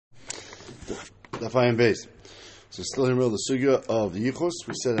Dafayim Beis. So still in the middle of the sugya of the yichus.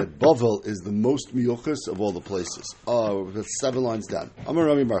 We said that Bavel is the most miyuchus of all the places. That's 7 lines down. Amar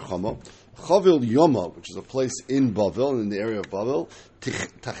Rami Bar Chama, Chavil Yoma, which is a place in Bavel, in the area of Bavel,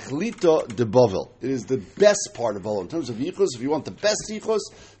 Tachlita de Bavel. It is the best part of Bavel. In terms of yichus, if you want the best yichus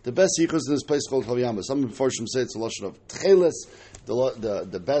is in this place called Chavil Yoma. Some Mepharshim say it's a lashon of Tcheles,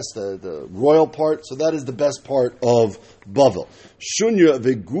 the best, the royal part. So that is the best part of Bavel. Shunya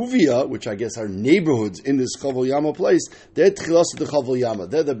Veguvia, which I guess are neighborhoods in this Chavil Yama place, they're Tchilas de Chavil Yama.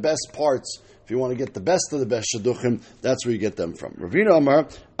 They're the best parts. If you want to get the best of the best Shaduchim, that's where you get them from. Ravina Amar,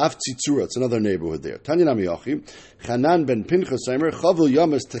 Afzitzura, it's another neighborhood there. Tanya Namiyachi, Chanan ben Pinchas Aimer, Chavil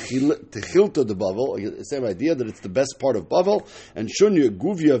Yama is Techilta de Bavel, the same idea that it's the best part of Bavel, and Shunya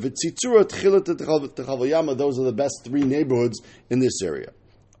Guvia Vitzitzura, Techilta de Chavil Yama, those are the best 3 neighborhoods in this area.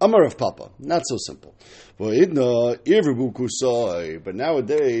 Amar of Papa, not so simple. But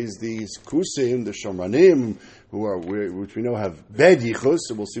nowadays, these Kusim, the Shomranim, which we know have bad yichus,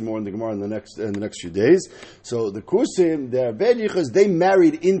 so we'll see more in the Gemara in the next few days. So the Kusim, they're bad yichus, they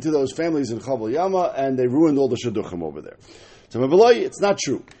married into those families in Chavil Yama, and they ruined all the Shaduchim over there. So it's not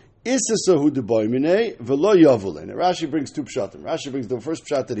true. Isasahu de boymine velo yavulin. Rashi brings 2 pshatim. Rashi brings the first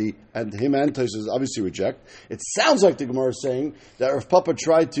pshat that him and Tosfos obviously reject. It sounds like the Gemara is saying that if Papa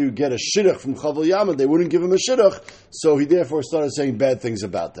tried to get a shidduch from Chavil Yama, they wouldn't give him a shidduch, so he therefore started saying bad things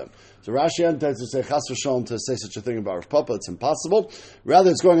about them. So Rashi and Tosfos say chas v'shalom to say such a thing about Rav Papa. It's impossible.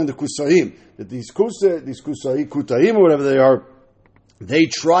 Rather, it's going on the Kusayim, that these Kusayim, Kutayim, or whatever they are, they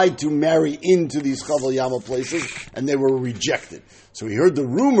tried to marry into these Chavil Yama places, and they were rejected. So he heard the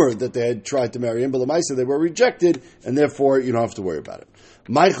rumor that they had tried to marry in, but Lamaisa they were rejected, and therefore you don't have to worry about it.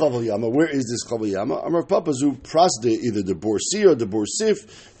 My Chavil Yama, where is this Chavil Yama? Amar Papazu Prasde, either the Borsi or the Borsif.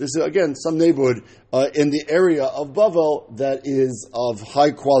 This is again some neighborhood in the area of Bavel that is of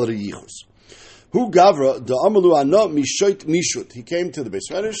high quality yichus. Hu Gavra the Amalu Ana Mishoit Mishut. He came to the Beis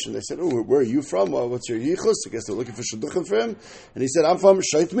Medrash and they said, "Oh, where are you from? What's your yichus?" I guess they're looking for shidduchim for him. And he said, "I'm from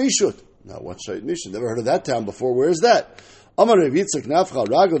Shoit Mishut." Now, what's Shoit Mishut? Never heard of that town before. Where is that? Amar Rav Yitzchak Nafcha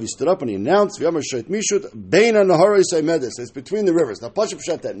Ragav. He stood up and he announced, "V'Amar Shoit Mishut Beina Naharai Seimedes." It's between the rivers. Now, Pashup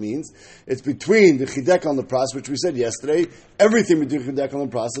Pshat that means it's between the Chidek on the Pras, which we said yesterday. Everything between Chidek on the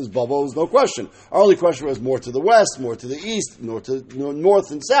Pras is Babo, is no question. Our only question was more to the west, more to the east, north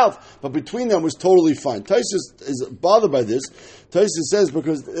and south. But between them was totally fine. Taisus is bothered by this. Taisus says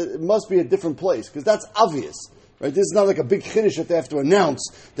because it must be a different place because that's obvious. Right? This is not like a big chiddush that they have to announce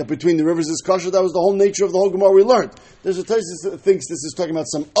that between the rivers is kosher. That was the whole nature of the whole Gemara we learned. There's a Taisus that thinks this is talking about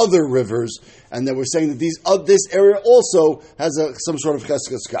some other rivers, and that we're saying that this area also has some sort of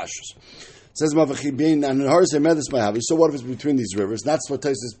cheskes kashrus. Says Mavachibin and Haris Emedis Mahavi. So what if it's between these rivers? That's what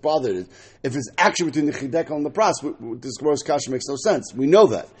Taisus bothered. If it's actually between the Chidek and the Pras, this Gemara's kasha makes no sense. We know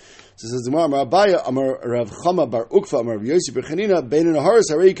that. So says the Amar Abaya, Amar Rav Chama Bar Ukfa, Amar Rav Yossi Bar Chanina, Bein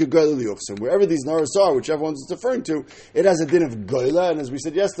Naharis Harei Kegoyla Liuchsim. Wherever these Naharis are, whichever ones it's referring to, it has a din of Goyla. And as we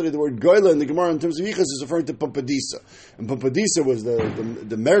said yesterday, the word Goyla in the Gemara in terms of Yichus is referring to Pumpadisa. And Pumpadisa was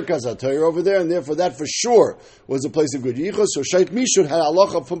the Merkaz HaTorah over there, and therefore that for sure was a place of good Yichus. So Shait Mishut had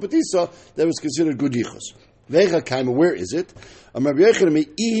halacha of Pumpadisa that was considered good Yichus. Where is it?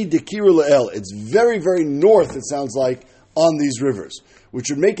 It's very, very north, it sounds like, on these rivers, which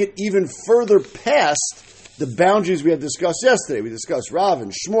would make it even further past the boundaries we had discussed yesterday. We discussed Rav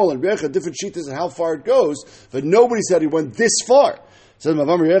and Shmuel and Recha, different shitas and how far it goes, but nobody said he went this far. Said he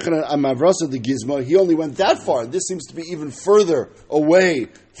only went that far. This seems to be even further away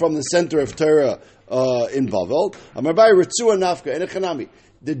from the center of Torah in Bavel.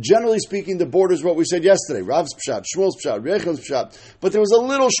 Generally speaking, the border is what we said yesterday. Rav's Pshat, Shmuel's Pshat, Rechel's Pshat. But there was a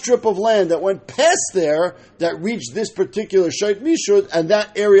little strip of land that went past there that reached this particular Shoit Mishut, and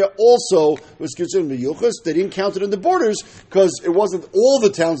that area also was considered Miyuchas. They didn't count it in the borders because it wasn't all the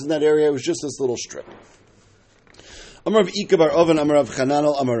towns in that area, it was just this little strip. Amar of Ika bar Oven, Amar of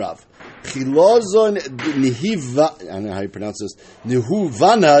Chananel, Amar Rav. Chilazon Nihiva, I don't know how you pronounce this,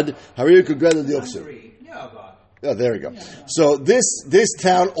 Nihuvanad, Hariyuk Greda Dioksim. Oh, there we go. So this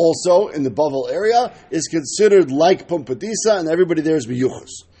town also in the Bavel area is considered like Pumpadisa, and everybody there is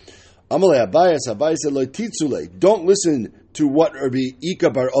biyuchus. Amalei Abayas said lo titzule. Don't listen to what Rabbi Ika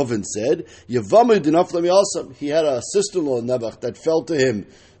bar Oven said. Yavamu dinaflemi also. He had a sister-in-law Nebuch that fell to him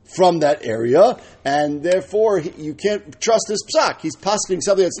from that area, and therefore you can't trust this psak. He's pasking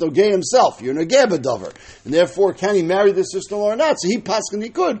something that's no gay himself. You're an agabadavar, and therefore can he marry this sister-in-law or not? So he pasking he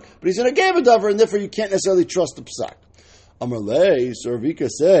could, but he's an agabadavar, and therefore you can't necessarily trust the psak. Amarlei, so Ravika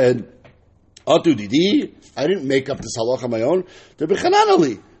said, Atu didi, I didn't make up this halacha on my own. They're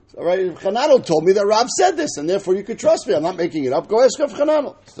bechananali. All right, Rav Chananel told me that Rav said this, and therefore you could trust me. I'm not making it up. Go ask Rav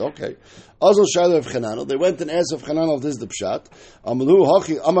Chananel. Okay. Azal Shayla Rav Chananel. They went and asked Rav Chananel if this is the pshat. Amalu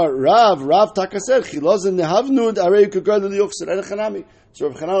Hachi Amar Rav Takaser Chilazin Nehavnud Arei Kugad Liyuchser Chanami. So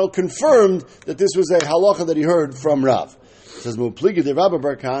Rav Chananel confirmed that this was a halacha that he heard from Rav. It says Mupligi de Rabbi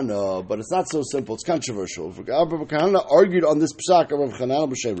Bar Kahana, but it's not so simple. It's controversial. Rabbi Bar Kahana argued on this psak of Rav Chananel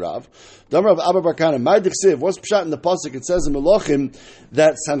b'shem Rav. Damar of Abba Bar Kahana, my dichsiv. What's pshat in the pasuk? It says in Melachim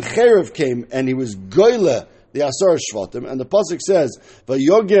that Sancheriv came and he was goyle the Asar Shvatim, and the pasuk says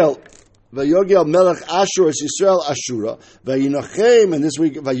Vayogel Melech Ashur es Yisrael Ashura Vayinochem, and this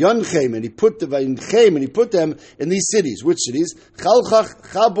week Vayonchem, and he put them in these cities. Which cities? Chalchach,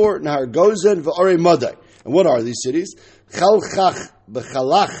 Chabor, Nahar Gozen, V'Orei Madai. And what are these cities? Chalchach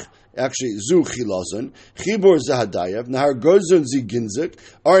b'chalach, actually zu chilazon, chibor zahadayev, nahar gozon ziginzik,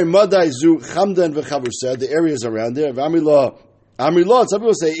 Orei Madai zu chamdan v'chavuseh, the areas around there. Amrilah, some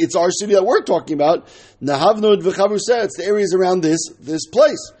people say it's our city that we're talking about. Nahavnud v'chavuseh, it's the areas around this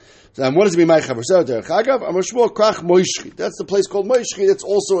place. So, and what does it mean, my chavuseh derech agav? Amashmuel krach Moishchi. That's the place called Moishchi. It's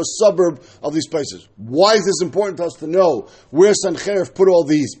also a suburb of these places. Why is this important to us to know where Sancherif put all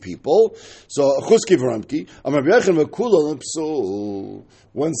these people? So, chuski v'ramki. Amar b'yechem v'kula l'psul.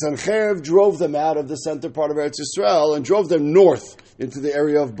 When Sancherif drove them out of the center part of Eretz Yisrael and drove them north into the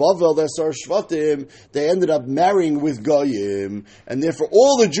area of Bavel, the Asar Shvatim, they ended up marrying with Goyim, and therefore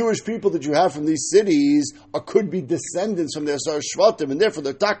all the Jewish people that you have from these cities could be descendants from the Asar Shvatim, and therefore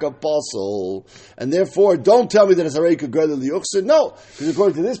the Taka Apostle, and therefore don't tell me that it's Areika Goyim Liyuchsin. No, because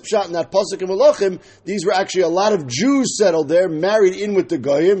according to this pshat in that pasuk in Malachim, these were actually a lot of Jews settled there, married in with the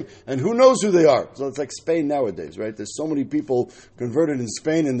Goyim, and who knows who they are. So it's like Spain nowadays, right? There's so many people converted in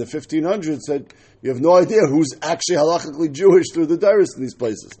Spain in the 1500s that you have no idea who's actually halachically Jewish through the Dairis in these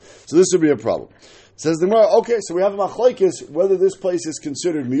places. So this would be a problem. Says the Gemara, okay, so we have a machlokes whether this place is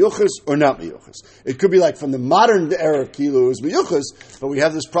considered miyuchas or not miyuchas. It could be like from the modern era of Kilu is miyuchas, but we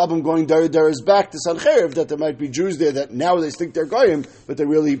have this problem going Dairis back to Sancherev that there might be Jews there that now they think they're Goyim, but they're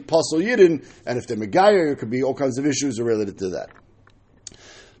really Pasal Yidin, and if they're Megayer, it could be all kinds of issues related to that.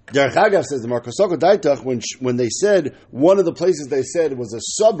 Derech Agav says the Markosoko Daitach, when they said one of the places they said was a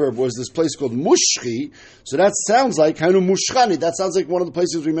suburb was this place called Mushchi, so that sounds like Hanu Mushchani. That sounds like one of the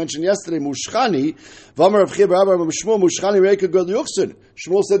places we mentioned yesterday, Mushchani. V'amar Rav Chia bar Abba Shmuel Mushchani Reika God Yuchsin.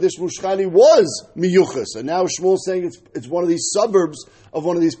 Shmuel said this Mushchani was miyuchas, and now Shmuel's saying it's one of these suburbs of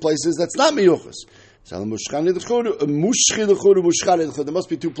one of these places that's not miyuchas. So there must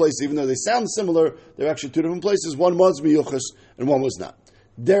be two places, even though they sound similar. They're actually two different places. One was miyuchas and one was not.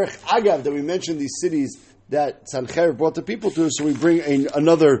 Derech Agav, that we mentioned these cities that Sancheir brought the people to, so we bring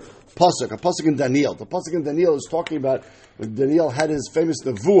another pasuk, a pasuk in Daniel. The pasuk in Daniel is talking about when Daniel had his famous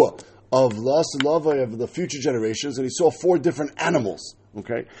nevuah of Las Lava of the future generations, and he saw 4 different animals.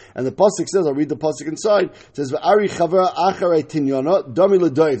 Okay, and the pasuk says, I'll read the pasuk inside. It says, "V'ari chavera acharei tinyana dami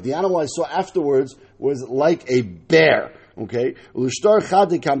l'doiv." The animal I saw afterwards was like a bear. Okay, Ushtar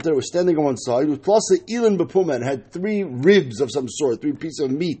Chad Kamter was standing on one side. With plus Elin Bepuma and had 3 ribs of some sort, 3 pieces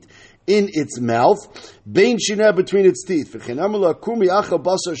of meat in its mouth. Bein Shina between its teeth. And they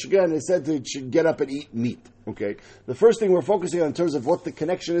said that it should get up and eat meat. Okay, the first thing we're focusing on in terms of what the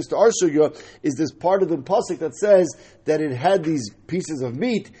connection is to our sugya is this part of the pasuk that says that it had these pieces of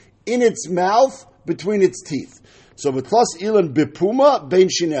meat in its mouth between its teeth. So v'tlas ilan bipuma bein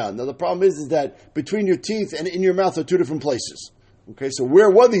shinah. Now the problem is that between your teeth and in your mouth are 2 different places. Okay, so where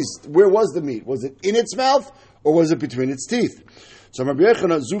was the meat? Was it in its mouth or was it between its teeth? So Rabbi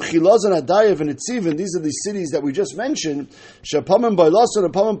Yechon, Zuchilazan Adayev and Etzivin, these are the cities that we just mentioned. Shapamim Bailasan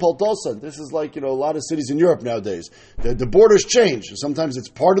and Pamim Paltosan. This is like, a lot of cities in Europe nowadays. The borders change. Sometimes it's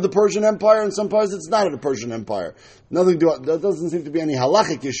part of the Persian Empire and sometimes it's not of the Persian Empire. That doesn't seem to be any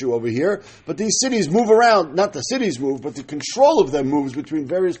halachic issue over here. But these cities move around. Not the cities move, but the control of them moves between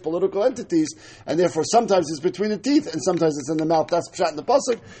various political entities. And therefore sometimes it's between the teeth and sometimes it's in the mouth. That's pshat in the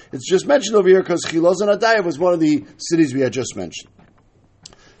pasuk. It's just mentioned over here because Chilazan Adayev was one of the cities we had just mentioned.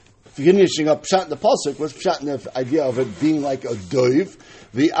 Finishing up pshat in the pasuk was pshat in the idea of it being like a doiv.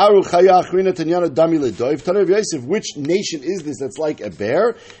 The aru chaya achrina tanyana dami ledoiv. Tanav Yosef, which nation is this that's like a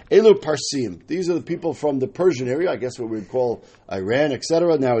bear? Elu Parsim. These are the people from the Persian area, I guess what we would call Iran,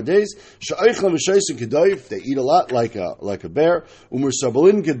 etc. nowadays. Sha'oichem v'sheisin kedoiv. They eat a lot like a bear. Umur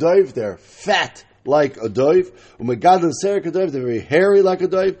sabalin kedoiv. They're fat like a doiv. Umegadol ser kedoiv. They're very hairy like a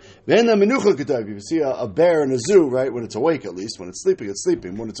doiv. Ve'ena menucha kedoiv. You see a bear in a zoo, right? When it's awake, at least. When it's sleeping, it's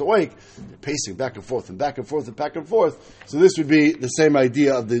sleeping. When it's awake, they're pacing back and forth and back and forth and back and forth. So this would be the same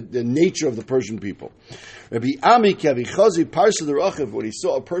idea of the nature of the Persian people. Rabbi Ami Kavi Chazi Parsa the Rachiv, when he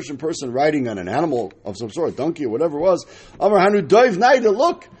saw a Persian person riding on an animal of some sort, a donkey or whatever it was, Amar Hanu doiv naida,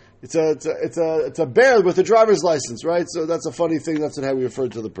 look, It's a bear with a driver's license, right? So that's a funny thing. That's how we refer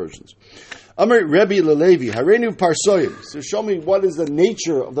to the Persians. Amar Rebbe Lelevi, Harenu Parsoyim. So show me what is the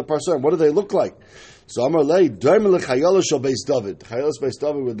nature of the Parsoyim. What do they look like? So Amar Lei, Daimel Chayalos Shel Beis David. Chayalos Beis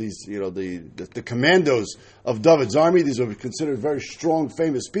David were these, the commandos of David's army. These were considered very strong,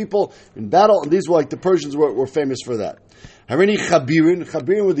 famous people in battle, and these were like the Persians were famous for that. Hareni Chabirin.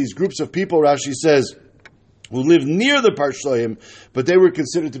 Chabirin were these groups of people, Rashi says, who lived near the Parsoyim, but they were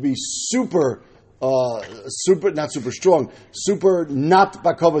considered to be not super strong, super not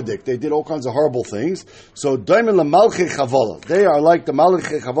bakovadik. They did all kinds of horrible things. So, Daimon la Malchei Chavala. They are like the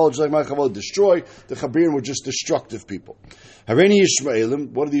Malchei Chavala, just like Malchei Chavala destroy. The Chabirim were just destructive people. Hareni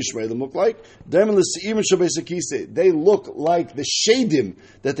Yishmaelim. What do the Yishmaelim look like? Daimon la Se'irim Shel Beis HaKisei. They look like the shadim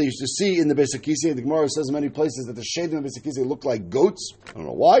that they used to see in the Beis HaKisei. The Gemara says in many places that the shadim in the Beis HaKisei look like goats. I don't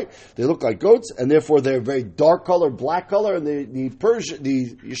know why. They look like goats, and therefore they're very dark color, black color, and the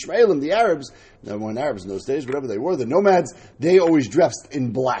Yishmaelim, the Arabs, there weren't Arabs in those days, whatever they were, the nomads, they always dressed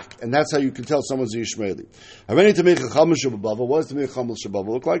in black. And that's how you can tell someone's a Yishmaeli. What does Tamei Chamel Shabava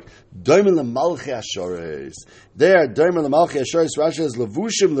look like? Daimon LaMalchei Asharis. There, Daimon LaMalchei Asharis, Rashi says,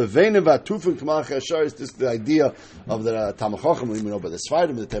 Levushim, Levenim, Vatufim, K'malchei Asharis. This is the idea of the Talmid Chacham, we know by the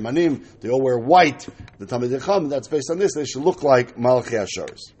Sfaidim, the Temanim, they all wear white. The Talmid Chacham, that's based on this, they should look like Malchei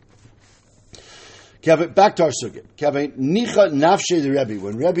Asharis. Back to our sugya. Nicha nafshe the Rebbe.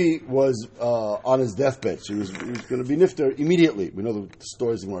 When Rebbe was on his deathbed, so he was going to be nifter immediately. We know the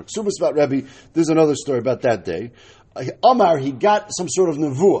stories in Mark Subas about Rebbe. There's another story about that day. Amar, he got some sort of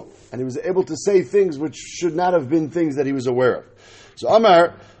nevuah, and he was able to say things which should not have been things that he was aware of. So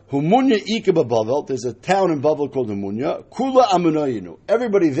Amar, Humunya Ika Bavel, there's a town in Bavel called Humunya. Kula Amunayinu.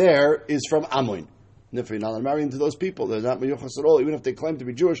 Everybody there is from Ammon. If you're not marrying to those people, they're not meyuchas at all. Even if they claim to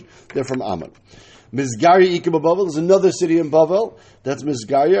be Jewish, they're from Ammon. Mizgaria Ika Bavel, there's another city in Bavel, that's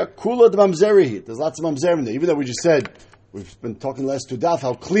Mizgaria. Kula de Mamzerihi, there's lots of Mamzerim there. Even though we just said, we've been talking last two daf,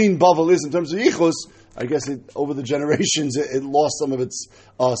 how clean Bavel is in terms of Yichus, I guess over the generations it lost some of its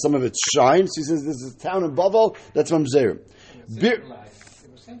shine. So he says this is a town in Bavel, that's Mamzerim. It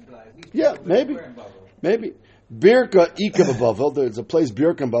was centralized. Yeah, maybe. Birka Ika Bavel, there's a place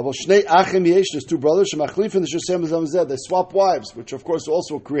Birka in Bavel. Shnei Achim Yesh, there's two brothers. Shemachlifin Sheshem Mamzer. They swap wives, which of course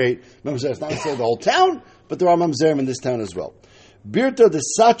also create Mamzer. It's not necessarily the whole town, but there are Mamzerim in this town as well. Birta de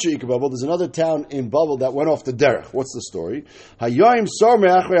Sacha Ika Bavel, there's another town in Bavel that went off the derech. What's the story? Hayoim Sar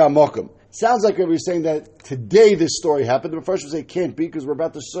Me'achrei HaMokim. Sounds like we're saying that today this story happened, but first we say it can't be because we're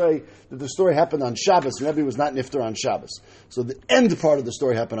about to say that the story happened on Shabbos. Rebbe was not nifter on Shabbos. So the end part of the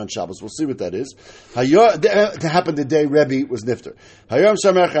story happened on Shabbos. We'll see what that is. It happened the day Rebbe was nifter.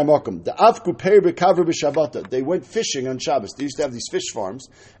 They went fishing on Shabbos. They used to have these fish farms,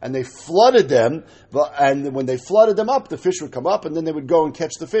 and they flooded them, and when they flooded them up, the fish would come up, and then they would go and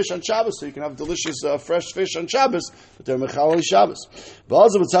catch the fish on Shabbos, so you can have delicious fresh fish on Shabbos, but they're mechalei Shabbos.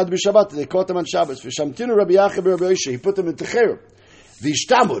 They caught them on Shabbos. He put them into Cherem.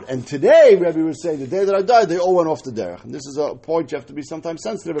 Vishtamud. And today, Rebbe was saying, the day that I died, they all went off the derech. And this is a point you have to be sometimes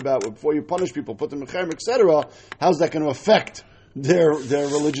sensitive about. Before you punish people, put them in Cherem, etc., how's that going to affect their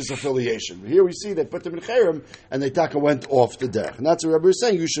religious affiliation? Here we see they put them in Cherem, and they went off the derech. And that's what Rebbe was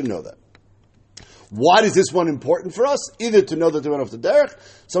saying. You should know that. Why is this one important for us? Either to know that they went off the derech.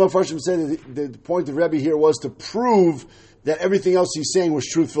 Some of us say that the point of Rebbe here was to prove that everything else he's saying was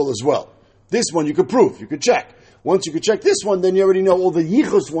truthful as well. This one you could prove, you could check. Once you could check this one, then you already know all the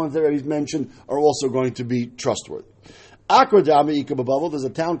yichus ones that he's mentioned are also going to be trustworthy. Akradama Ika Bavel, there's a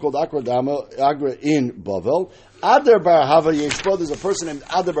town called Agra in Bavel. Adar Bar Hava Yeshbo, there's a person named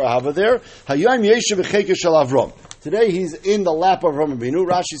Adar Bar Hava there. Hayom Yeshiv V'Cheka Shel Avram. Today he's in the lap of Avram Avinu.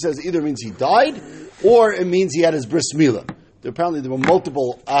 Rashi says either means he died, or it means he had his bris milah. Apparently there were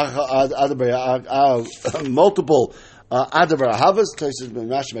multiple Adabar Havas,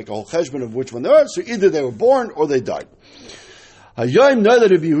 Rashi make a whole cheshbon of which one they are. So either they were born or they died. Hayoim know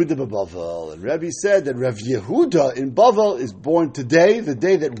that Rabbi Yehuda b'Bavel, and Rabbi said that Rav Yehuda in Bavel is born today, the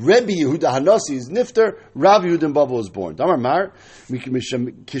day that Rabbi Yehuda Hanasi is nifter. Rav Yehuda in Bavel is born. Damar Mar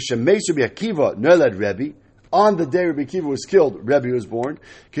Kishemeis Rabbi Akiva Nolad Rabbi. On the day Rabbi Akiva was killed, Rabbi was born.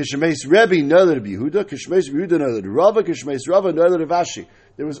 Kishemeis Rabbi Nolad Rabbi Yehuda. Kishemeis Rabbi Yehuda Nolad Rava. Kishemeis Rava Nolad Rav Ashi.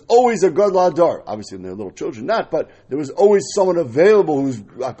 There was always a Gadol Adar. Obviously, when they're little children, not, but there was always someone available who's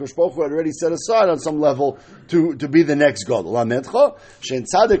HaKadosh Baruch Hu had already set aside on some level to be the next Gadol. It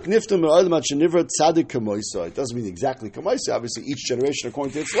doesn't mean exactly kamoisa. Obviously, each generation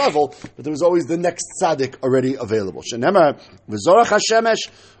according to its level, but there was always the next tzaddik already available.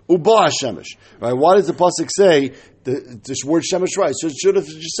 uba hashemesh. Right? Why does the pasuk say this word shemesh right? So it should have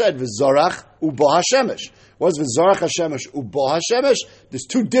just said v'zarach uba hashemesh. What is v'zarach hashemesh uba hashemesh? There's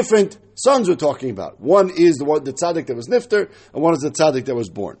two different sons we're talking about. One is the tzaddik that was nifter, and one is the tzaddik that was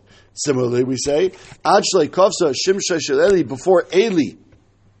born. Similarly, we say ad shlei kavsa shimshei shel Eli, before Eli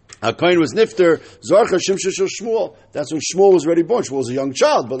HaKohen was nifter, Zarcha Shimshei Shel Shmuel. That's when Shmuel was already born. Shmuel was a young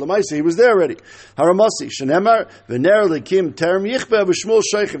child, but Lamaisa, he was there already. Haramasi, Shenemar, V'ner Lekim, Terem Yichbe, V'Shmuel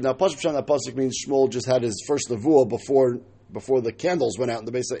Sheichiv. Now, Pasuk that pasuk means Shmuel just had his first levuah before the candles went out in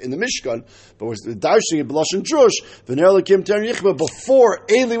the base in the Mishkan, but was the Darshing in Blushing Drush, V'ner Lekim, Terem Yichbe, before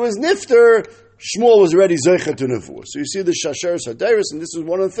Eli was nifter, Shmuel was already Zeicha to Nevuah. So you see the Shasheres Hadairis, and this was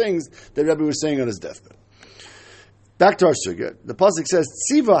one of the things that Rebbe was saying on his deathbed. Back to our sugya. The pasuk says,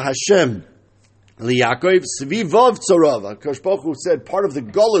 "Tziva Hashem liYaakov svivav tzorav." HaKadosh Baruch Hu said part of the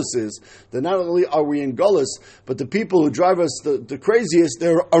gullus is that not only are we in gullus, but the people who drive us the craziest,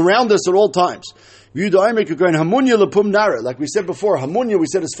 they're around us at all times. Like we said before, Hamunya we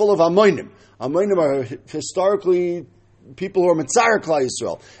said is full of Hamoinim. Hamoinim are historically people who are Mitzar Klal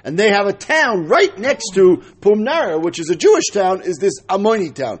Yisrael, and they have a town right next to Pumnara, which is a Jewish town, is this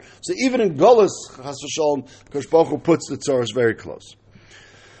Ammoni town. So even in Golos, Chas v'Shalom, Kosh Baruch Hu puts the Tzoros very close.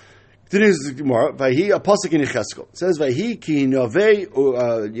 Continues the Gemara, Vayhi, a pasuk in Yecheskel. It says, Vayhi ki novei,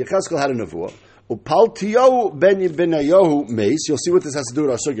 Yecheskel had a nevuah, Upaltio ben Benayahu mace. You'll see what this has to do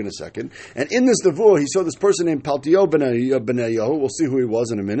with our sugya in a second. And in this nevuah, he saw this person named Paltio Benayahu. We'll see who he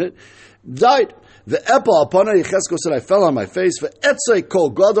was in a minute. Died. The Epal upon Yecheskel said, I fell on my face. The Etzei kol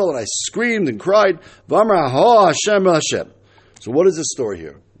gadol, and I screamed and cried. V'amar ha Hashem Hashem. So what is the story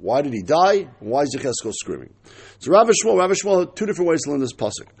here? Why did he die? Why is Yecheskel screaming? So Rav Shmuel had two different ways to learn this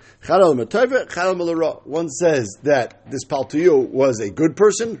pasuk. One says that this Paltiyu was a good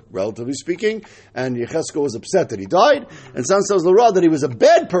person, relatively speaking, and Yecheskel was upset that he died. And some says L'ra that he was a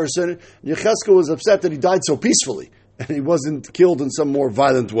bad person, and Yecheskel was upset that he died so peacefully, and he wasn't killed in some more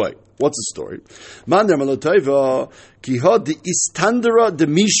violent way. What's the story?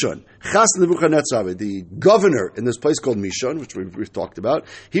 The governor in this place called Mishon, which we've talked about,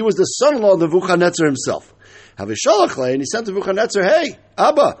 he was the son-in-law of Nebuchadnezzar himself. And he sent to Nebuchadnezzar, hey,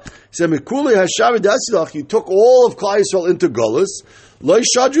 Abba, he said, you took all of Klal Yisrael into Golus,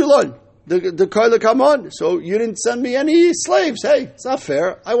 the Koila come on, so you didn't send me any slaves. Hey, it's not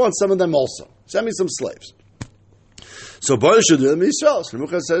fair. I want some of them also. Send me some slaves. So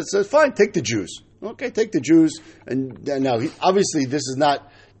Nebuchadnezzar says, fine, take the Jews. Okay, take the Jews. And now, obviously, this is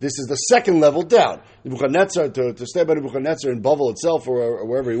the second level down. Nebuchadnezzar, to stay by Nebuchadnezzar in Bavel itself or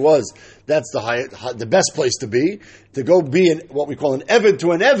wherever he was, that's the best place to be. To go be what we call an Eved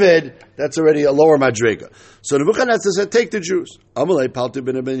to an Eved, that's already a lower Madrega. So Nebuchadnezzar said, take the Jews. Amalei Palti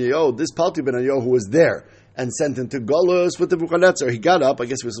ben Yayo, this Palti ben Yayo who was there and sent into Golus with Nebuchadnezzar. He got up, I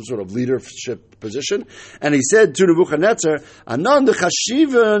guess it was some sort of leadership position, and he said to Nebuchadnezzar, Anan de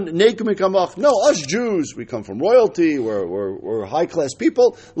Chashivan Neikum Kamach. No, us Jews, we come from royalty, we're high-class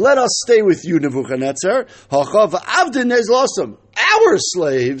people. Let us stay with you, Nebuchadnezzar. Hachav Avdin Nezlasam. Our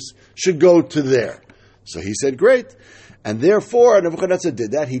slaves should go to there. So he said, great. And therefore, Nebuchadnezzar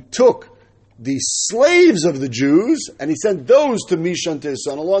did that. He took the slaves of the Jews, and he sent those to Mishan, to his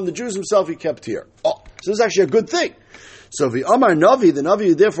son-in-law, and the Jews himself he kept here. Oh, so this is actually a good thing. So the Amar Navi, the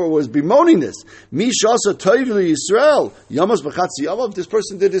Navi therefore was bemoaning this. Mishasa Toivli Yisrael, Yamas B'chatzi Yamav, this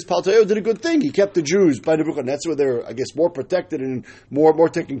person did his Paltayo, did a good thing. He kept the Jews by Nebuchadnezzar, where they're, I guess, more protected and more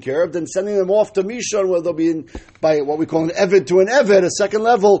taken care of, than sending them off to Mishan, where they'll be by what we call an Eved to an Eved, a second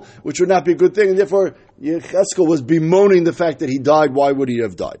level, which would not be a good thing. And therefore, Yecheskel was bemoaning the fact that he died. Why would he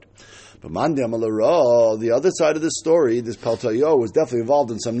have died? But the other side of the story, this Paltayo was definitely involved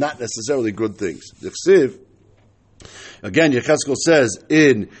in some not necessarily good things. Again, Yecheskel says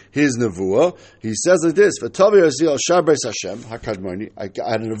in his nevuah, he says like this: I had a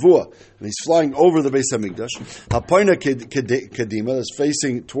nevuah, and he's flying over the Beis Hamikdash. Hapoina Kedima is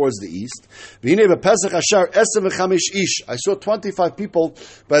facing towards the east. I saw 25 people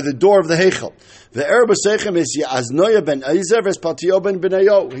by the door of the Heichel.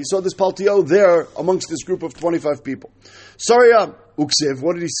 He saw this Paltiyo there amongst this group of 25 people. Sorry, Uksiv,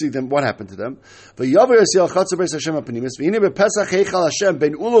 what did he see them? What happened to them? In the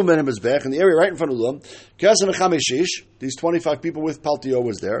area right in front of Ulam, these 25 people with Paltiyo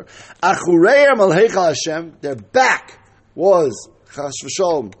was there. Their back was Chas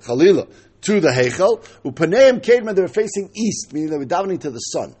v'Shalom Chalila to the Heichel. Upaneim Kedma, they were facing east, meaning they were davening to the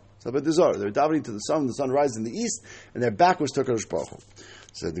sun. So, but they were davening to the sun. The sun rises in the east, and their back was to HaKadosh Baruch Hu.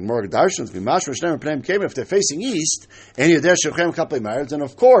 So the Gemara Darshans, if they're facing east, and then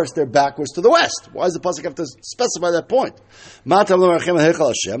of course they're backwards to the west. Why does the pasuk have to specify that point?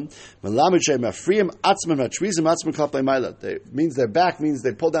 It means their back means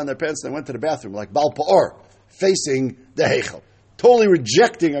they pulled down their pants and they went to the bathroom, like Baal Pa'or, facing the Heichal. Totally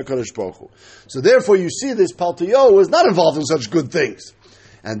rejecting HaKadosh Baruch Hu. So therefore you see this Paltiyo was not involved in such good things.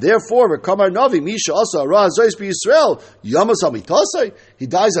 And therefore, Rekamar Navi, Misha also, Zois be Yisrael, Yamas Amitasai, he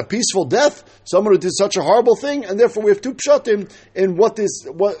dies a peaceful death, someone who did such a horrible thing, and therefore we have two pshatim in what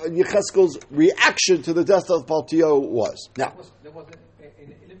Yecheskel's reaction to the death of Paltiyo was. Now, there was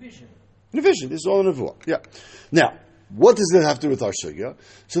a vision. In a vision, this is all in a Nevuah. Yeah. Now, what does that have to do with our sugya?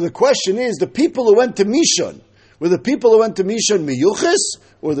 So the question is, the people who went to Mishon, were the people who went to Mishon miyuchis,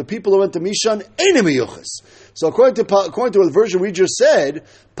 or the people who went to Mishon ain't miyuchis? So according to the version we just said,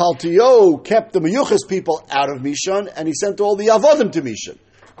 Paltiyo kept the miyuchis people out of Mishon, and he sent all the avodim to Mishon.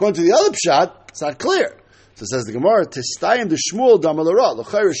 According to the other pshat, it's not clear. So says the Gemara, Testayim the Shmuel Damalara. The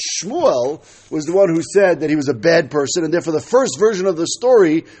Shmuel was the one who said that he was a bad person, and therefore the first version of the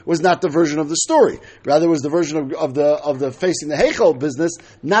story was not the version of the story. Rather, it was the version of the facing the Heichel business,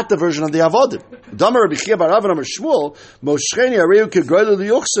 not the version of the Avodim. Damar Rabbi Chia bar Avin Amar Shmuel, Moshcheni Areu Kegoyla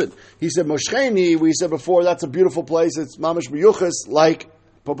Liyuchsin. He said Moshcheni. We said before that's a beautiful place. It's mamash miyuchas like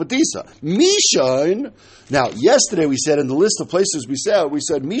Popatisa. Mishon. Now, yesterday we said in the list of places we said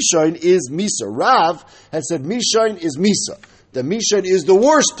Mishon is Misa. Rav had said Mishon is Misa. The Mishon is the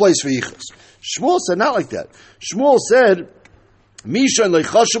worst place for Yichus. Shmuel said not like that. Shmuel said Mishon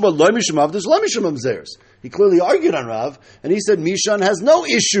leichashuba loy mishum avdus loy mishum mamzeres. He clearly argued on Rav, and he said Mishon has no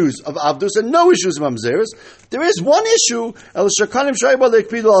issues of avdus and no issues of mamzeres. There is one issue. El shakanim shayba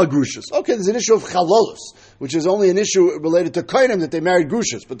leikpidu al grushas. Okay, there's an issue of chalolos, which is only an issue related to Kainim that they married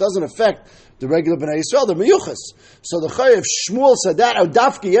Grushas, but doesn't affect the regular Bnei Yisrael, the Meyuchas. So the Chayev Shmuel said that.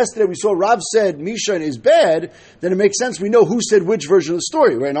 Dafki, yesterday we saw Rav said Mishon is bad, then it makes sense we know who said which version of the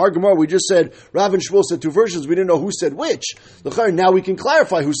story. Right? In our Gemara we just said Rav and Shmuel said two versions, we didn't know who said which. The Chayev, now we can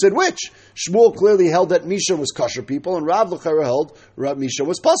clarify who said which. Shmuel clearly held that Mishon was kosher people, and Rav L'Chayev held Rav Mishon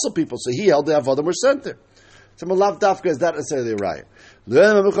was puzzle people, so he held the Avodim were sent there. So Malav Dafka is not necessarily a raya.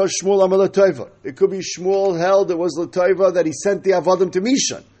 It could be Shmuel held it was L'Toiva that he sent the Avodim to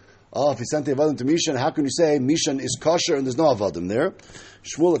Mishon. Oh, if he sent the Avodim to Mishon, how can you say Mishon is kosher and there's no Avodim there?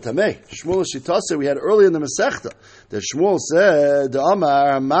 Shmuel Tameh. Shmuel Shitase we had earlier in the Masechta that Shmuel said the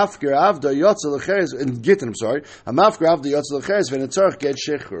Amar Mafker Avda Yotzel Lecheres in Gittin. I'm sorry, Mafker Avda Yotzel Lecheres v'netzarch get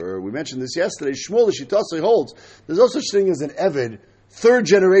shecher. We mentioned this yesterday. Shmuel Shitase holds there's no such thing as an Eved, third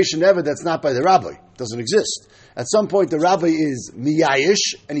generation Eved that's not by the rabbi. Doesn't exist. At some point, the rabbi is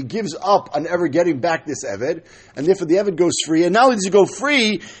miyayish, and he gives up on ever getting back this Eved, and therefore the Eved goes free. And now he does go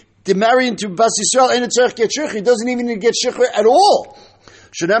free to marry into Bas Yisrael, and it's get shich. He doesn't even need to get shich at all.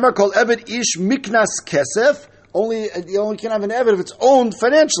 Shneimar called Eved ish miknas kesef. You only can have an Eved if it's owned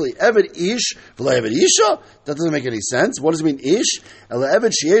financially. Eved ish, v'la Eved isha. That doesn't make any sense. What does it mean ish? Ela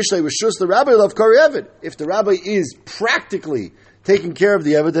Eved sheyesh le'rishus the rabbi love kari Eved. If the rabbi is practically taking care of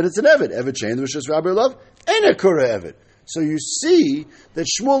the Eved, then it's an Eved. Eved shein rishus rabbi love. And a kura Eved. So you see that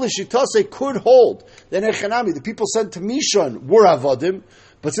Shmuel Shitase could hold that Echanami, the people sent to Mishon were Avodim,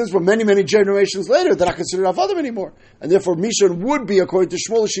 but since we're many, many generations later, they're not considered Avodim anymore. And therefore Mishon would be, according to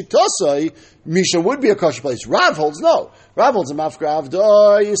Shmuel Shitase, Mishon would be a kosher place. Rav holds no. Rav holds a Mafka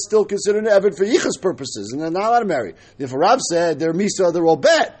Avda is still considered an Eved for Yichus purposes, and they're not allowed to marry. Therefore Rav said they're Misa, they're all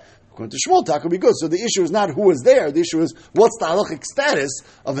bad. According to Shmuel, that could be good. So the issue is not who was there. The issue is what's the halachic status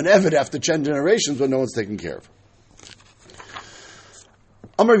of an Eved after 10 generations when no one's taking care of him.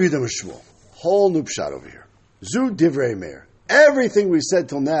 Amar Yudam Shmuel. Whole new pshat over here. Zu Divrei Meir. Everything we've said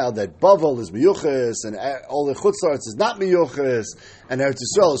till now, that Bavel is miyuches, and all the chutzlaretz is not miyuches, and Eretz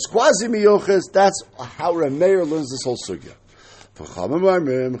Yisrael is quasi miyuches, that's how Meir learns this whole sugya. For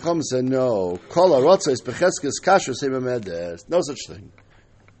Chacham said, no. Kol ha'rotzos becheskes kashrus hememedes. No such thing.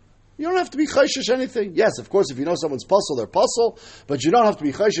 You don't have to be chayshish anything. Yes, of course, if you know someone's puzzle, they're puzzle, but you don't have to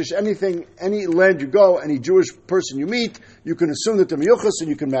be chayshish anything. Any land you go, any Jewish person you meet, you can assume that they're miyuchas and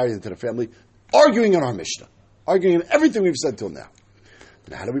you can marry them to the family. Arguing in our Mishnah. Arguing in everything we've said till now.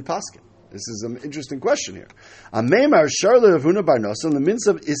 Now, how do we paskin? This is an interesting question here.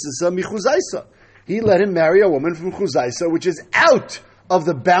 He let him marry a woman from Chuzaisa, which is out of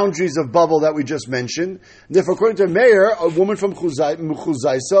the boundaries of Babel that we just mentioned. And therefore, according to Meir, a woman from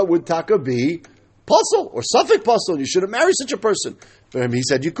Chuzaisa would taka be puzzle or suffix puzzle. You shouldn't marry such a person. For him, he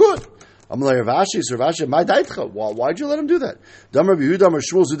said you could. Why'd you let him do that?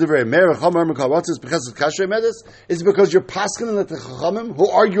 Is it because you're paskin that the Chachamim who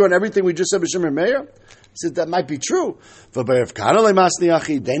argue on everything we just said b'Shem Meir? He said that might be true. But Rav Kahana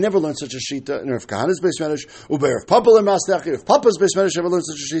lemasniachi, they never learned such a shita. And Rav Kahana's beis medrash, Rav Papa lemasniachi, Rav Papa's beis medrash never learned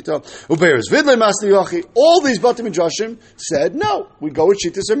such a shita. Rav Zvid lemasniachi. All these Batim Midrashim said no. We go with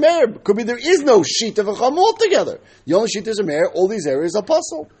shitas or meir. Could be there is no shita v'cham altogether. The only shitas or meir. All these areas are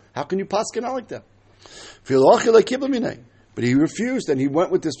puzzle. How can you paskin out like that? But he refused, and he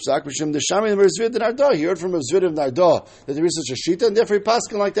went with this psak. He heard from Zvid of Nardah that there is such a shita, and therefore he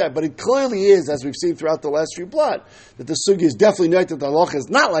paskin like that. But it clearly is, as we've seen throughout the last few plot, that the sugi is definitely not that the halacha is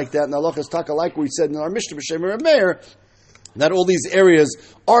not like that, and the halacha is taka like we said in our Mishnah b'shem Meir, that all these areas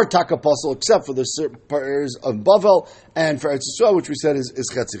are taka pasul except for the certain areas of Bavel and for Eretz Yisrael, which we said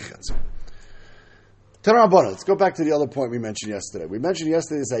is chetzi chetzi. Let's go back to the other point we mentioned yesterday. We mentioned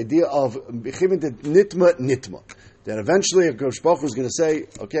yesterday this idea of nitma. That eventually a Kosh Baruch Hu is going to say,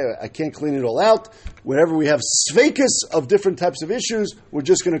 okay, I can't clean it all out. Whenever we have sveikus of different types of issues, we're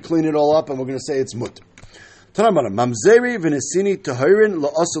just going to clean it all up and we're going to say it's mut. Mamzeri v'nesini tahirin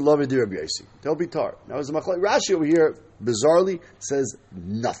la'asa lavedi Rabbi Yosi. They'll be tar. Now, as the Machlok Rashi over here, bizarrely, says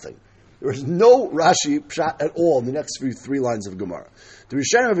nothing. There is no Rashi pshat at all in the next few 3 lines of Gemara. The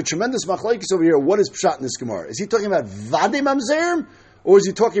Rishonim have a tremendous machlokes over here. What is pshat in this Gemara? Is he talking about vade mamzerim, or is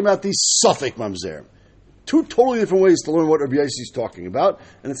he talking about the suffix mamzerim? 2 totally different ways to learn what Rabbi Yossi is talking about,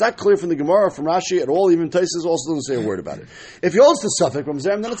 and it's not clear from the Gemara or from Rashi at all. Even Taisus also doesn't say a word about it. If you hold the suffix from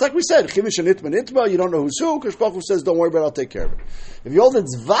Zerem, then it's like we said, Chimish and Nitma, you don't know who's who. Kosh Baruch Hu says, don't worry about it, I'll take care of it. If you hold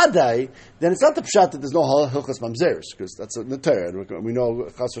it's Vadai, then it's not the pshat that there's no Hilchas Mamzeris, because that's in the Torah. We know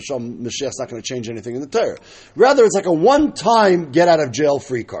Chas v'Shalom Mashiach's not going to change anything in the Torah. Rather, it's like a one-time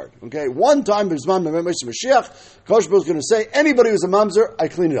get-out-of-jail-free card. Okay, one time, B'zman Mashiach, Kosh Baruch Hu is going to say, anybody who's a mamzer, I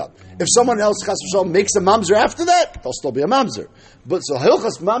clean it up. If someone else, Chas v'Shalom, makes a mamzer after that, they'll still be a mamzer. But so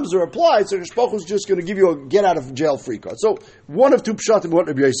Hilchas Mamzer applies, so Kosh Baruch Hu is just going to give you a get-out-of-jail-free card. So, one of 2 pshatim, what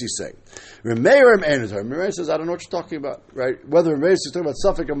Rabbi Yossi is saying. Remeir says, I don't know what you're talking about, right? Whether Remeir is talking about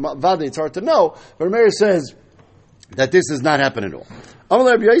Suffolk and Vade, it's hard to know, but Remeir says that this does not happen at all.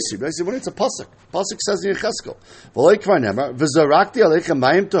 Amalei Rabbi Yossi, when it's a pasuk. Pasuk says in Yecheskel, V'loi kvar nemar, v'zarakti aleichem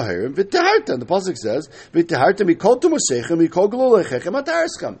mayim tohirim, v'tehartem. The pasuk says, v'tehartem mikol tumusechem, mikol glulechem,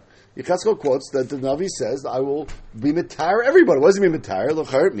 atareschem. Yecheskel quotes that the Navi says, I will be mitar everybody. What does it mean mitar?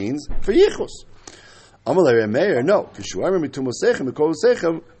 L'char, it means for yichus. Amalei Meir, no. Kishuayim mitumusechem, mikol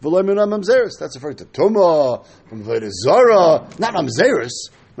sechem, v'loi minam mamzeris. That's referring to Tumah, from Zara, not mamzeris.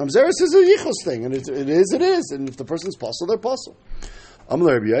 Mamzeris is a yichus thing, and it is. And if the person's puzzle, they're puzzle.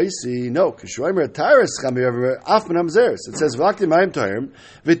 Amalei Rabbi Yossi, no. Kishuayim ataris chamir af min mamzeris. It says v'akti mayim tohirim,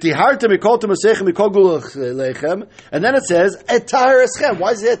 v'tihartem mikol tumusechem, mikol gulechem, and then it says etareschem.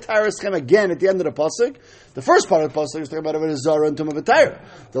 Why is it etareschem again at the end of the pasuk? The first part of the pasuk is talking about Avodah Zarah and Tumah v'Tayr.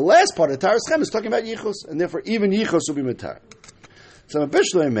 The last part of Tareschem is talking about yichus, and therefore even yichus will be mitar. So according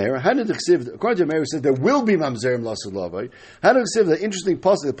to Meir, says there will be mamzerim lasud lavai. Hanedichsiv, the interesting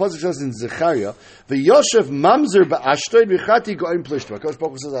pasuk. The pasuk says in Zechariah, "V'yoshev mamzer ba'ashtod v'chati go'im plishtim." Kosh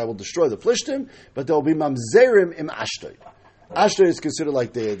Baruch Hu says, "I will destroy the plishtim, but there will be mamzerim im Ashtod." Ashtod is considered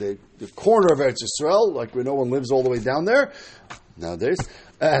like the corner of Eretz Yisrael, like where no one lives all the way down there nowadays.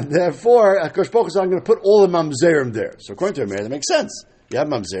 And therefore, Kosh Baruch Hu says, I'm going to put all the mamzerim there. So according to Meir, that makes sense. You have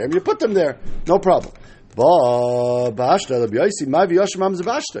mamzerim, you put them there, no problem. According to B'Yosi,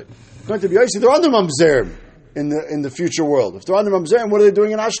 they're on the mamzerim in the future world. If they're on the mamzerim, what are they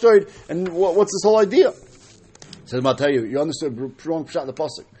doing in Ashdod? And what's this whole idea? Says, I'll tell you, you understood wrong pshat in the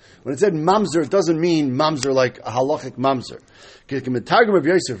pasuk. When it said mamzer, it doesn't mean mamzer like a halachic mamzer. The Targum of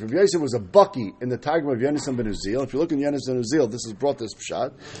Yosef, Rav Yosef was a baki in the Targum of Yonasan ben Uzziel. If you look in Yonasan ben Uzziel, this is brought this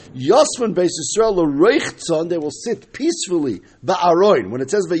pshat. Yosvan beis Yisrael l'reichtzon, they will sit peacefully ba'aroin. When it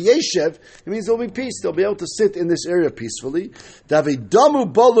says v'yeshev, it means there'll be peace. They'll be able to sit in this area peacefully.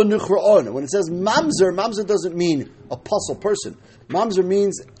 Davidamu bolo nuchraon. When it says mamzer, mamzer doesn't mean a puzzle person. Mamzer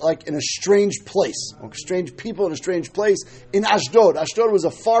means like in a strange place, strange people in a strange place. In Ashdod, Ashdod was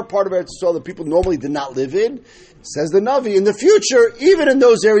a far part of Eretz Yisrael that people normally did not live in. Says the Navi, in the future, even in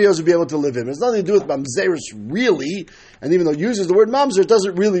those areas, we'll be able to live in. It has nothing to do with mamzeris, really. And even though it uses the word mamzer, it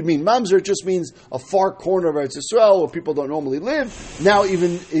doesn't really mean mamzer. It just means a far corner of Eretz Yisrael where people don't normally live. Now,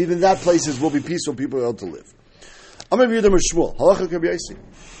 even that places will be peaceful. People are able to live. I'm going to view them as Shmuel. Halacha Kabiyasi.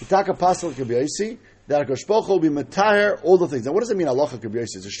 Itaka Pasal Kabiyasi. That Kosh Baruch Hu will be matayr, all the things. Now, what does it mean? Halacha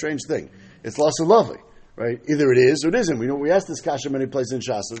Kabiyasi? It's a strange thing. It's lost and lovely. Right? Either it is or it isn't. We asked this kasha many places in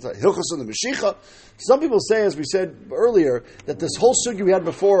Shas. It's like Hilchos and the Mashiach. Some people say, as we said earlier, that this whole sugi we had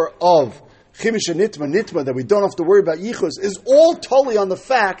before of Chimish and Nitma, that we don't have to worry about Yichus, is all totally on the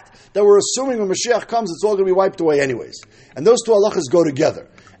fact that we're assuming when Mashiach comes, it's all going to be wiped away anyways. And those 2 halachas go together.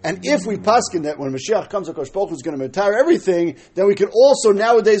 And if we paskin that when Mashiach comes, HaKadosh Baruch Hu is going to retire everything, then we can also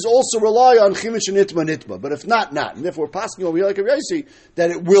nowadays also rely on chimish and nitma. But if not. And therefore paskin over here like Rav Yosef that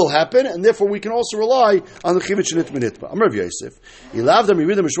it will happen, and therefore we can also rely on the chimish and nitma. I'm Rav Yosef. We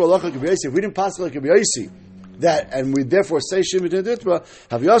didn't pass like Rav Yosef. That, and we therefore say Shimit and Ditba,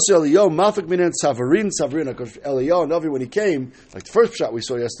 have Yossi Eliyahu, Malfik Minan, Savarin, Eliyahu, Navi, when he came, like the first shot we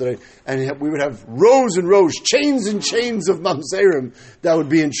saw yesterday, and we would have rows and rows, chains and chains of Mamzerim that would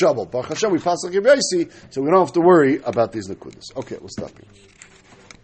be in trouble. Baruch Hashem, we pass like Yossi, so we don't have to worry about these Nakudas. Okay, we'll stop here.